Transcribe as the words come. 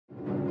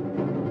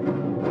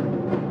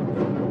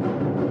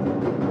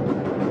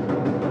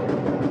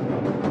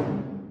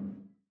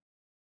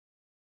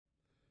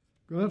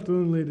Good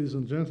afternoon, ladies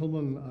and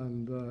gentlemen,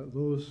 and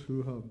those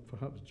who have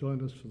perhaps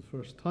joined us for the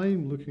first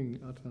time looking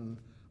at an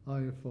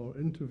IAFOR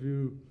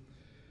interview.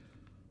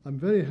 I'm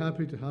very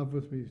happy to have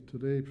with me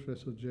today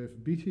Professor Geoff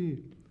Beattie,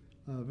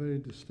 a very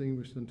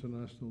distinguished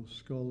international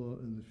scholar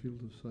in the field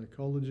of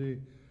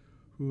psychology,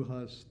 who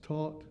has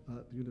taught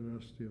at the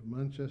University of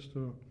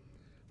Manchester.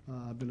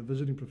 I've been a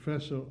visiting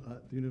professor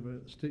at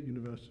the State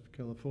University of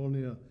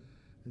California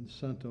in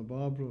Santa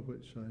Barbara,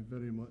 which I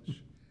very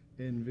much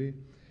envy,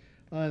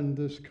 and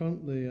is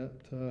currently at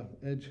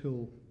Edge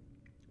Hill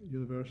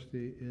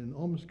University in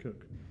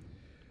Ormskirk.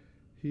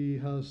 He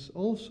has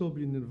also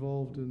been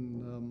involved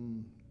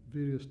in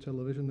various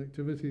television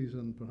activities,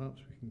 and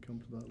perhaps we can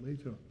come to that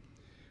later.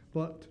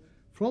 But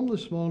from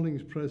this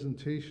morning's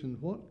presentation,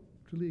 what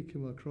really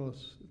came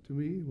across to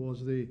me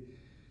was the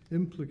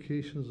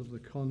implications of the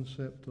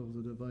concept of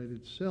the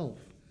divided self.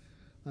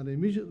 And I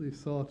immediately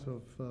thought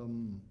of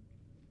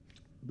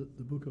the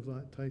book of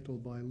that title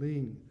by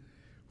Liang,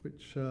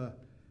 which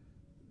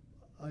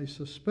I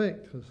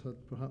suspect has had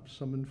perhaps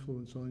some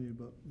influence on you,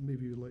 but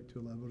maybe you'd like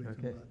to elaborate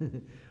on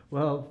that.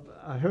 Well,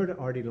 I heard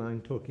R.D.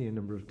 Liang talking a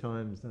number of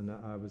times, and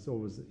I was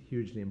always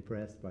hugely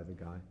impressed by the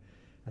guy.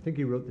 I think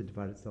he wrote The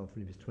Divided Self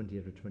when he was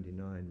 28 or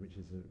 29, which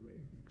is an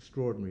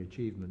extraordinary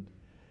achievement.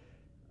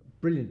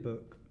 Brilliant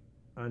book,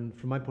 and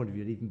from my point of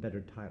view, an even better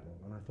title.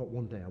 And I thought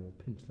one day I will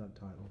pinch that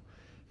title,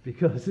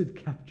 because it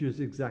captures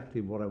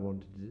exactly what I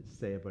wanted to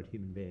say about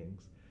human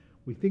beings.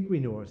 We think we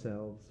know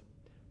ourselves.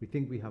 We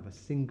think we have a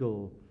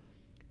single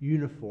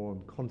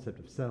uniform concept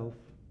of self,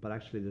 but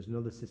actually there's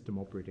another system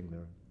operating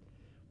there,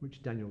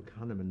 which Daniel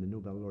Kahneman, the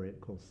Nobel laureate,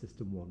 calls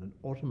System 1, an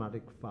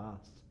automatic,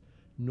 fast,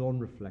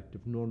 non-reflective,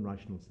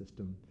 non-rational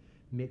system,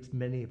 makes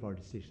many of our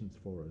decisions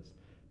for us.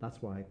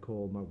 That's why I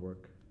call my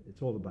work,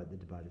 it's all about the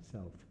divided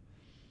self.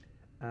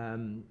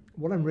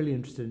 What I'm really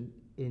interested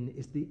in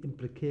is the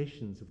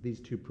implications of these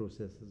two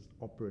processes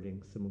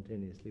operating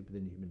simultaneously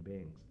within human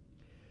beings.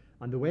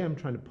 And the way I'm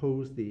trying to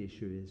pose the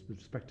issue is with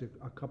respect to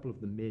a couple of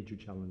the major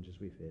challenges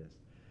we face.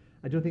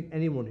 I don't think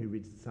anyone who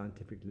reads the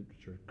scientific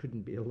literature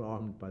couldn't be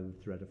alarmed by the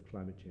threat of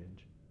climate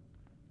change.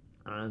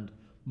 And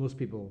most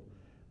people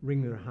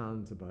wring their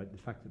hands about the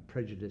fact that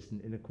prejudice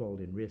and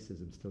inequality and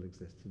racism still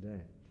exist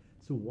today.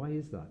 So why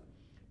is that?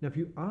 Now, if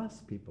you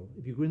ask people,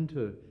 if you go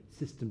into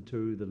System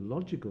 2, the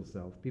logical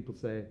self, people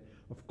say,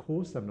 of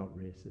course I'm not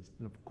racist,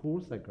 and of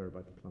course I care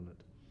about the planet.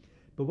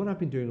 But what I've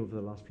been doing over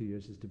the last few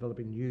years is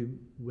developing new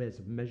ways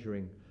of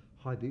measuring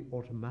how the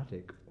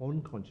automatic,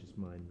 unconscious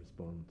mind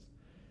responds.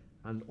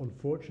 And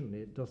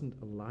unfortunately, it doesn't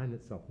align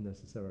itself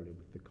necessarily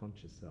with the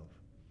conscious self.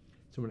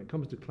 So when it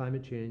comes to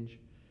climate change,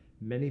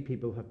 many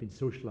people have been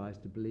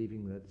socialized to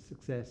believing that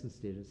success and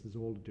status is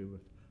all to do with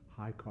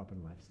high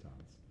carbon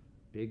lifestyles.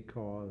 Big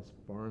cars,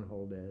 foreign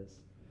holidays,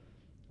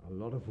 a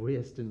lot of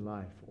waste in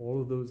life, all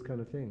of those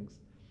kind of things.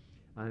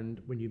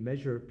 And when you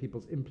measure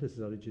people's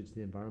implicit attitudes to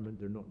the environment,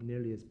 they're not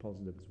nearly as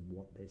positive as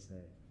what they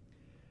say.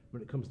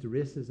 When it comes to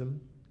racism,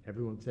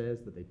 everyone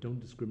says that they don't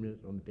discriminate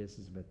on the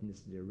basis of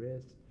ethnicity or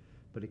race.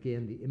 But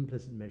again, the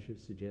implicit measures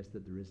suggest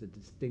that there is a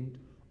distinct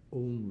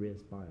own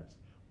race bias,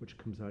 which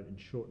comes out in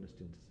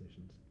shortlisting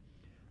decisions.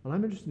 And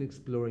I'm interested in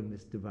exploring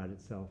this divided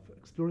self,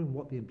 exploring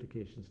what the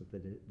implications of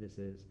this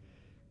is,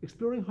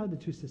 exploring how the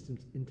two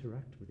systems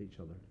interact with each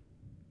other.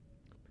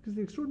 Because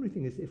the extraordinary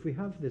thing is, if we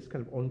have this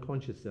kind of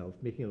unconscious self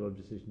making a lot of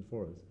decisions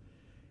for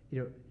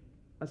us,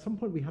 at some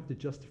point we have to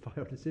justify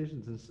our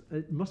decisions, and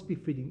it must be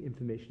feeding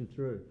information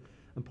through.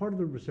 And part of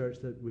the research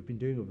that we've been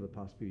doing over the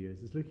past few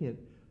years is looking at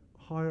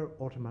how our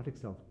automatic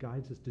self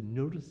guides us to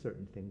notice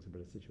certain things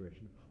about a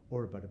situation,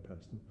 or about a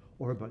person,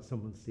 or about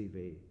someone's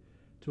CV,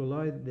 to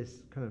allow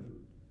this kind of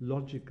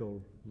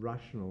logical,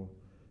 rational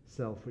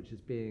self, which is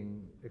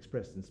being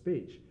expressed in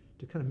speech,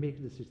 to kind of make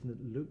a decision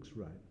that looks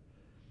right.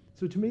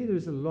 So to me,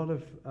 there's a lot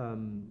of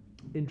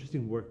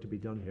interesting work to be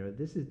done here.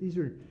 These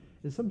are,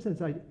 in some sense,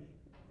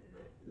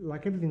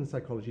 like everything in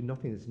psychology,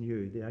 nothing is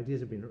new. The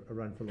ideas have been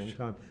around for a long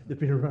time. They've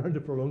been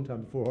around for a long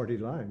time before R.D.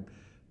 Liang.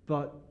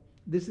 But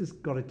this has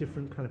got a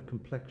different kind of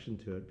complexion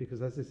to it,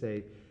 because, as I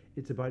say,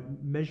 it's about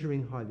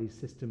measuring how these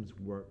systems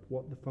work,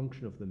 what the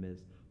function of them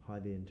is, how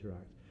they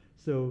interact.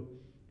 So,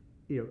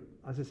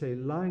 as I say,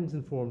 Liang's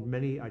informed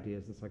many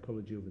ideas in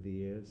psychology over the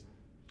years.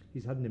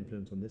 He's had an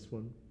influence on this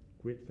one.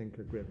 Great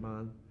thinker, great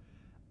man.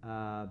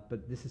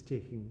 But this is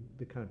taking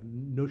the kind of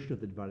notion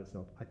of the divided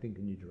self, I think,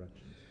 in new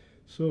directions.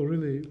 So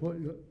really,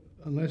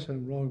 unless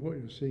I'm wrong, what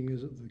you're saying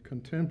is that the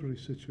contemporary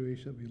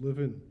situation that we live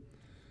in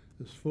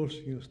is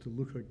forcing us to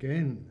look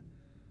again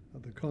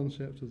at the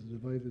concept of the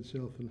divided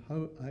self and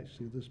how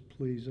actually this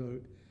plays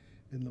out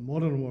in the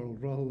modern world,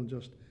 rather than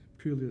just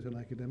purely at an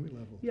academic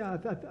level. Yeah,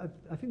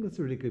 I think that's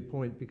a really good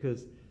point,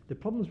 because the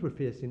problems we're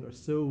facing are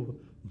so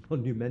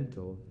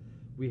monumental.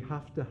 We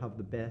have to have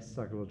the best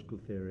psychological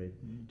theory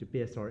to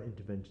base our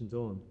interventions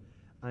on.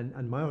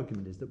 And my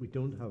argument is that we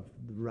don't have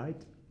the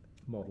right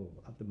model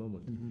at the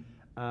moment.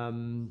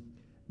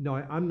 Now,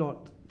 I'm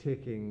not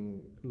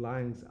taking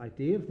Liang's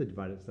idea of the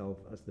divided self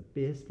as the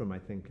base for my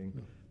thinking,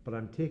 but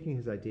I'm taking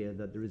his idea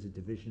that there is a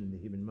division in the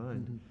human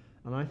mind.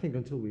 And I think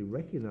until we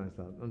recognize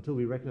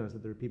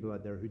that there are people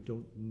out there who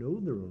don't know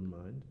their own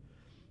mind,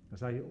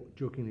 as I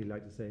jokingly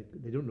like to say,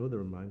 they don't know their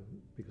own mind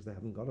because they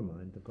haven't got a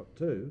mind, they've got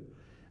two,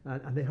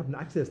 and they haven't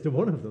access to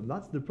one of them.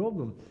 That's the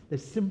problem. They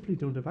simply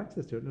don't have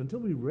access to it. And until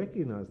we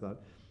recognize that,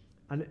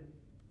 and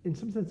in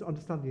some sense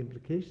understand the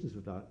implications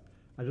of that,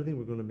 I don't think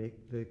we're going to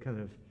make the kind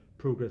of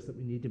progress that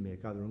we need to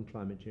make either on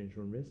climate change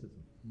or on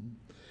racism.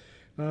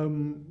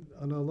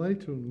 On a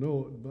lighter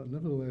note, but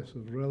nevertheless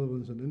of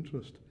relevance and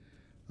interest,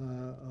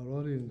 our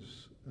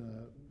audience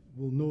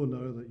will know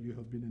now that you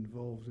have been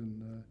involved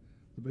in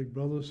the Big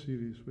Brother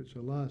series, which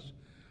alas,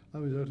 I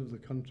was out of the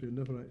country and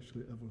never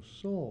actually ever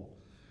saw.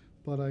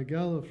 But I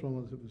gather from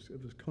it,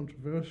 it was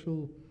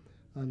controversial,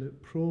 and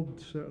it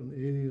probed certain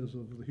areas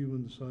of the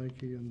human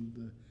psyche and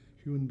the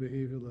human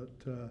behaviour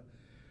that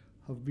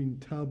have been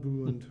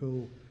taboo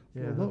until,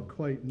 well, not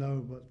quite now,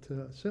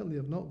 but certainly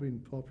have not been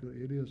popular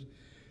areas.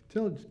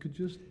 Could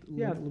you just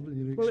look a little bit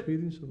in your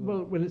experience of that?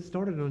 Well, when it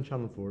started on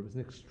Channel 4, it was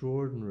an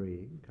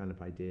extraordinary kind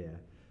of idea.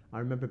 I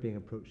remember being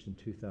approached in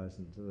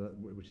 2000,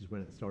 which is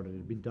when it started. It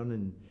had been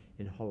done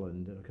in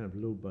Holland, a kind of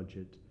low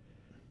budget,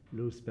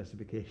 low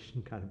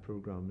specification kind of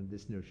program, and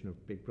this notion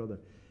of Big Brother.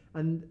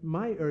 And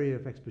my area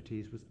of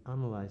expertise was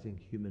analysing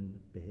human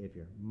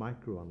behaviour,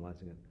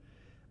 micro-analysing it.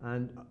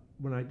 And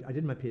when I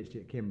did my PhD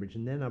at Cambridge,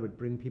 and then I would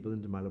bring people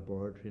into my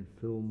laboratory and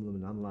film them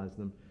and analyse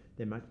them.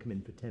 They might come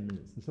in for 10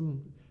 minutes. And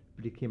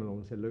somebody came along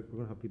and said, look, we're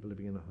going to have people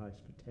living in a house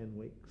for 10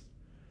 weeks.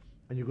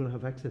 And you're going to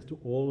have access to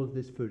all of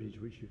this footage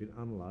which you can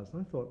analyse.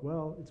 And I thought,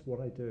 well, it's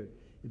what I do.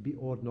 It'd be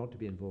odd not to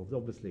be involved.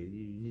 Obviously,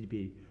 you need to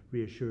be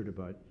reassured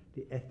about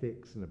the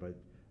ethics and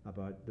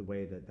about the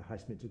way that the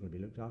housemates are going to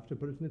be looked after.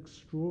 But it's an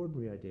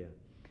extraordinary idea.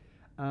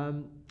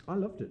 I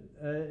loved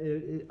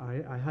it.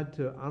 I had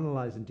to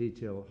analyse in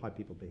detail how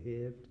people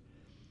behaved.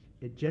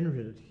 It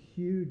generated a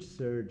huge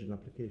surge in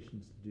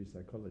applications to do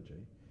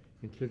psychology,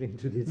 including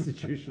to the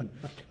institution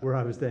where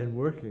I was then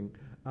working.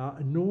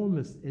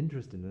 Enormous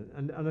interest in it.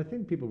 And I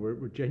think people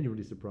were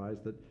genuinely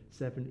surprised that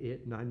 7,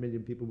 8, 9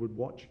 million people would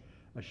watch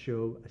a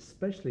show,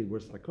 especially where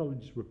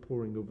psychologists were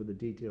poring over the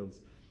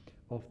details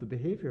of the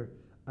behaviour.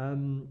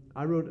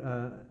 I wrote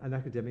an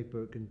academic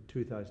book in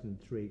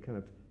 2003, kind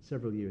of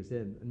several years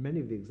in, and many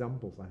of the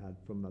examples I had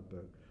from that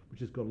book, which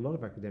has got a lot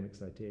of academic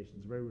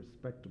citations, very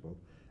respectable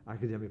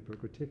academic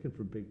book, were taken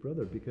from Big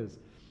Brother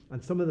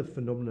and some of the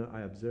phenomena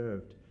I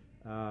observed,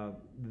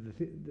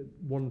 the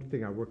one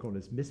thing I work on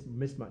is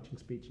mismatching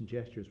speech and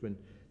gestures when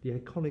the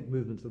iconic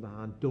movements of the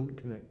hand don't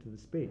connect to the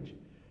speech.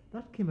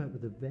 That came out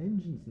with a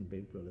vengeance in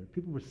Big Brother.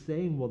 People were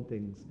saying one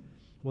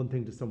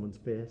thing to someone's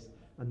face,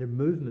 and their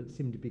movements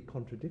seemed to be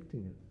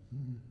contradicting it.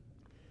 Mm-hmm.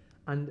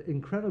 And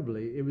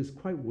incredibly, it was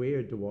quite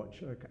weird to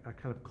watch a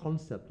kind of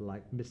concept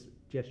like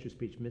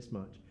gesture-speech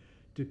mismatch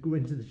to go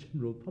into the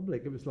general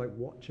public. It was like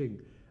watching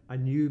a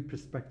new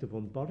perspective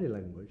on body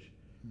language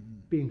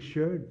being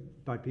shared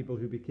by people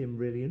who became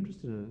really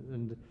interested in it.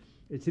 And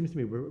it seems to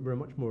me we're a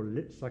much more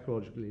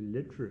psychologically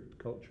literate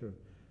culture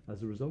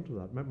as a result of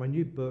that. My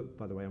new book,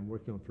 by the way, I'm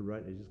working on for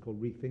Writers, is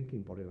called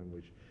Rethinking Body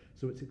Language.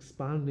 So it's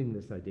expanding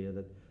this idea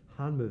that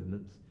hand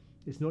movements,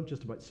 it's not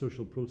just about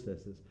social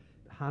processes.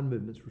 Hand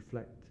movements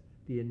reflect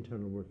the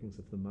internal workings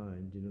of the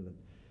mind. You know, that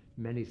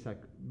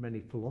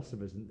many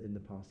philosophers in the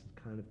past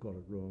have kind of got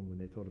it wrong when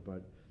they thought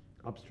about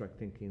abstract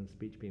thinking and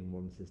speech being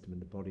one system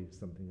and the body is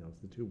something else.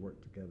 The two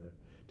work together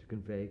to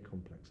convey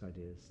complex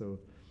ideas. So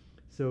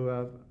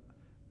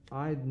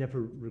I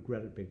never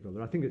regretted Big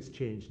Brother. I think it's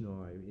changed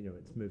now. You know,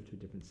 it's moved to a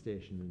different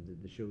station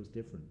and the show's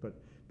different.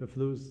 But for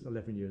those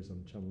 11 years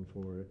on Channel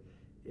 4,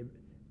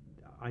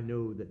 I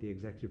know that the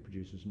executive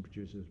producers and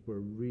producers were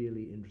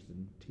really interested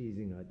in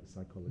teasing out the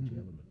psychology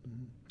element.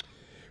 Mm-hmm.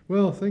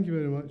 Well, thank you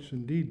very much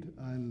indeed,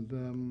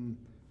 and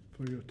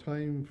for your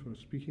time, for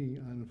speaking,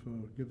 and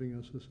for giving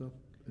us this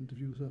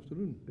interview this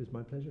afternoon. It was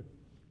my pleasure.